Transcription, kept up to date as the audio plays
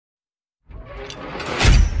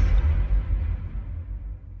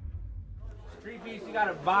we got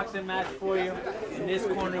a boxing match for you. In this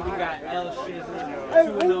corner, we got SHIZZLE,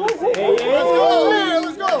 2-0. Hey,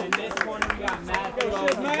 let's go. In this corner, we got Matt, 1-0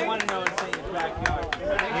 in Satan's backyard.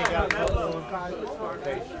 I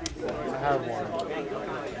have one.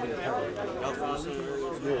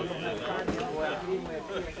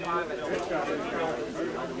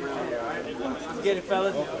 Let's get it,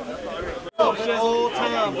 fellas. Whole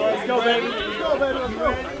time, bro. Let's go, baby. Let's go, baby. Let's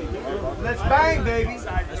go. Let's bang, baby.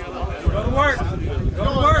 Go to work. Go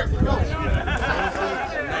to work. Go.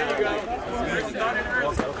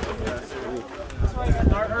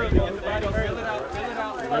 Start early. Everybody fill it out. Fill it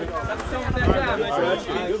out. Let's see what that job is.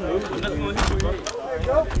 There you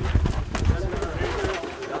go.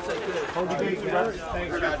 Hold your beat, brother.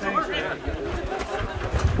 Thanks, man.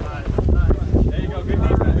 There you go. Good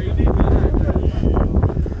defense. Good defense.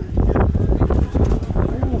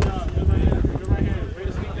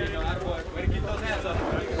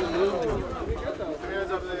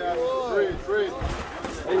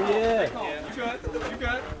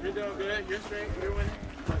 You're doing good. You're straight. You're winning.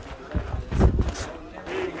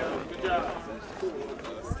 There you go. Good job.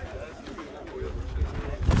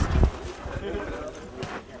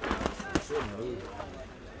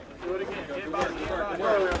 Do it again. Hit body.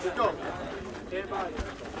 Let's go. Hit body.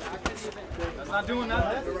 That's not doing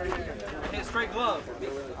nothing. Hit straight glove.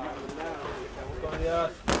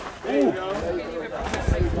 There you go.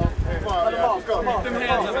 Let's go. Come on. Them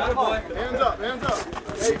hands up, that boy. Hands up, hands up.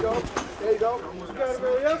 There you go. There you go.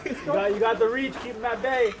 You got the reach. Keep him at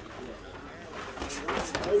bay.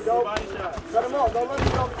 There you go. Body shot. Cut him off. Don't let him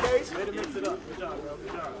go the case. Way to mix it up. Good job, bro.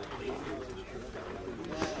 Good job.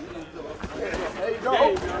 There you go.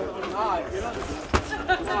 There you go.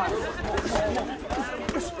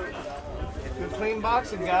 Good clean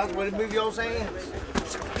boxing, guys. Way to move your hands.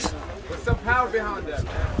 Put some power behind that.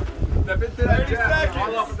 Step into that jab.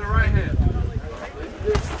 All off with the right hand.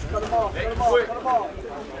 Cut him off. Cut him off. Cut him off.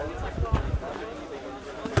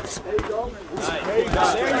 There you go. Nice. There you go.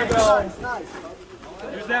 There you go. Nice.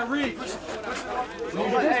 Use that reach.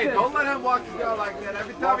 Don't let him walk you down like that.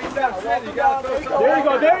 Every time he steps in, you gotta throw something. There you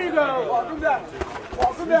go. There you go. Walk him down.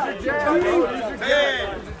 Walk him down. Use your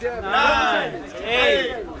jab. 9,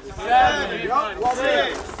 8, 7,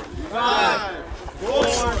 6, 5, 4,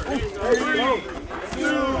 3, 2,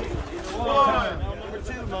 1. Number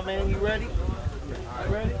 2, my man. You ready?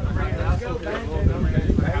 Ready? Let's go.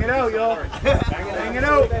 Hang it out, y'all. Hang it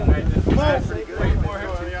out. Come on.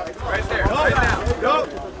 Right there. Right now. Go.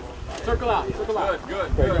 Circle out. Circle out.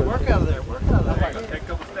 Good. Work out of there. Work out of there. Take a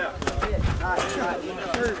couple steps. Nice.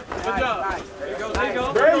 Good job. There you go. There you go.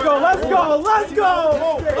 There you go. Let's go. Let's go.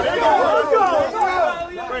 Let's go.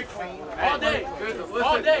 All day.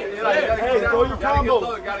 All day. Hey, throw your combo.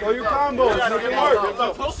 Throw your combo. Make it work.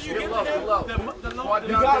 The closer you get to him, the lower. You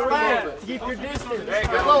got that. Keep your distance. Good.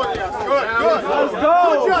 Good. Let's go.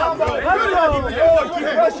 Let's go. Keep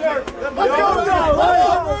pressure. Let's go.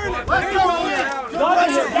 Let's go.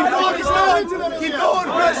 Keep going.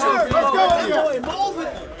 Pressure. Let's go.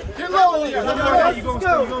 Get low. You're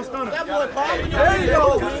gonna stun him. There you go.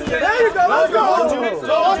 There you go. Let's go.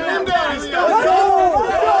 Talk him down. Let's go.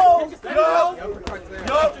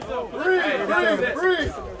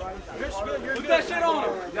 Breathe. Look at that shit on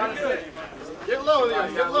him. Get low there.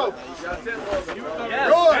 Get low. Yes,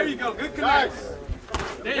 there you go. Good connection.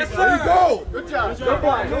 Yes, sir. There you go. Good job. Good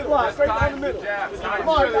block. Good block. Straight down the middle. Come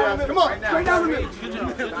on, Elias. Come on. Straight down the middle. Good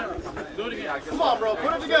job. Good job. Do it again. Come on, bro.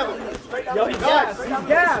 Put it together. Yo, he's gas. He's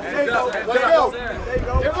gas. There you go. Let's go. There you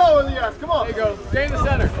go. Get low, Elias. Come on. There you go. Stay in the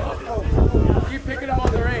center. Keep picking him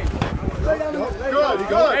on the range. Good. There you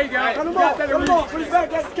go. Cut him off. Cut him off. Put it back.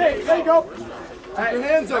 That's the case. There you go. Keep your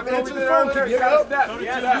hands up. Answer the phone. Keep your hands up.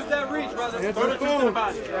 Yes, use that reach, brother. Answer the phone.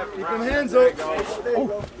 Keep them hands up. There you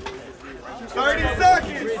go. 30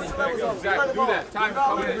 seconds. Exactly. Do that. Time to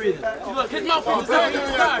come in. Look, his mouth is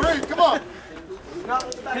up. Breathe. Come on.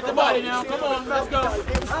 Hit the body now. Come on, let's go.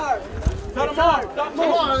 Cut him off. Cut him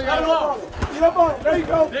off. Cut him off. Get up on it. There you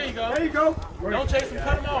go. There you go. There you go. Don't chase him.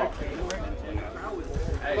 Cut him off.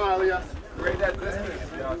 Come on, Elias. Grade that distance.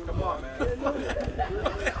 Come on, man.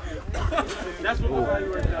 That's what we're going to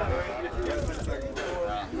work on.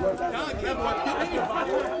 Get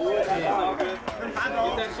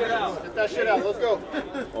that shit out. Get that shit out. Let's go.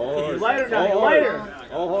 You're lighter now. You're lighter.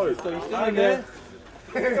 All hard. So you still good?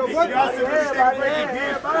 So what else?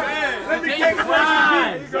 Let me take 9,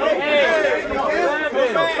 8,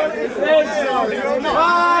 7, 6,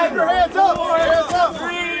 5. Your hands up. 4, Hands up. 3,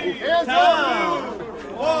 Hands up.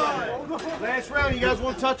 1. Last round. You guys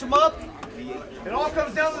want to touch them up? It all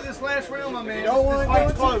comes down to this last round, my man. This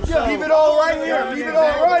fight's close. Keep it all right here. Keep it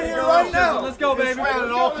all right here, right now. Let's go, baby. This round,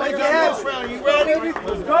 it all comes down to this round. You ready?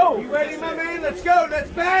 Let's go. You ready, my man? Let's go. Let's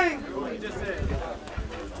bang.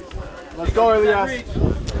 Let's go, Elias.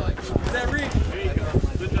 That reach. There you go.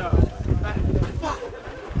 Good job.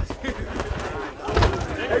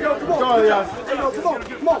 There you go. Come on. Go, Elias. There you go. Come on.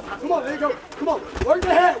 Come on. Come on. There you go. Come on. Work the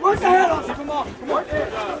head. Work the head on. Come on. Come on.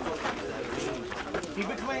 Keep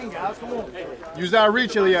it clean, guys. Come on. Use that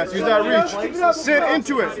reach, Elias. Use that reach. Sit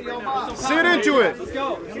into it. Sit into it. Let's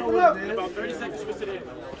go. About 30 seconds to sit in.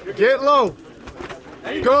 Get low.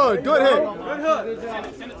 Good. Good hit. Good hook.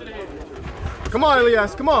 Send it to the head. Come on,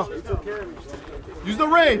 Elias. Come on. Use the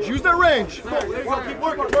range. Use that range. Keep working.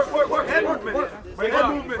 Work. Head movement. Break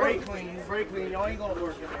movement. Break clean. Break clean. Y'all ain't gonna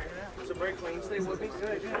work in there. So break clean. Stay with me.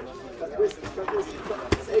 Good.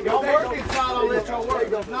 Y'all work inside. I'll let y'all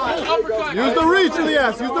work. Uppercut. Use the reach,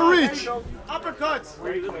 Elias. Use the reach. Uppercuts.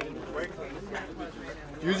 Break clean. Break clean.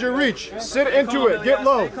 Use your reach. Sit into it. Get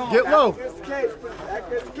low. Get low.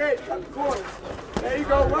 There you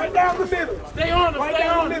go. Right down the middle. Stay on him. Stay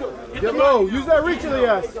on him. Get low. Use that reach,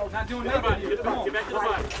 Elias. Not doing Get that. back to the body. Get back to the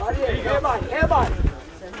body. Everybody.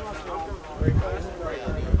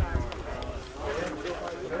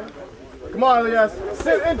 Come on, Elias.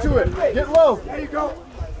 Sit into it. Get low. There you go.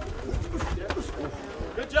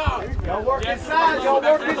 Good job. Y'all work inside. Y'all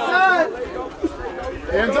work inside.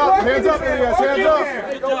 Hands up. Hands up, Elias. Hands up.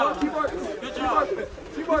 Good job. Keep working. Good job.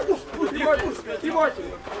 Keep working. Keep working. Keep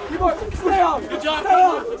working. Keep working. Stay on. Good job. Stay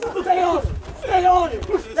on. Stay on. Stay on it.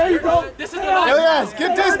 There you go. This is the last. Elias,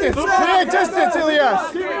 get distance. Create distance,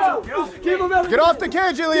 Elias. Keep him. Get off the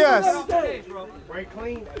cage, Elias. Break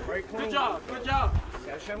clean. Break clean. Good job. Good job.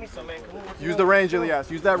 Gotta show me some, man. Come on. Use the range,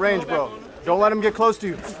 Elias. Use that range, bro. Don't let him get close to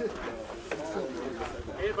you.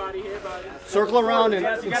 Head body. Circle around and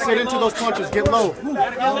sit into those punches. Get low.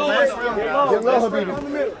 Get low, Habibi.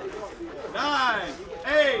 9,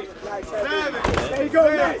 8, 7. There you go,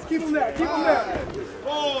 guys. Keep him there. Keep him there.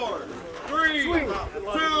 4, 3, 2,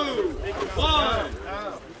 1.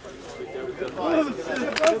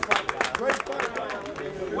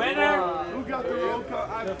 Winner. Who got the roll call?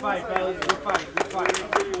 Good fight, fellas. Good fight. Good fight.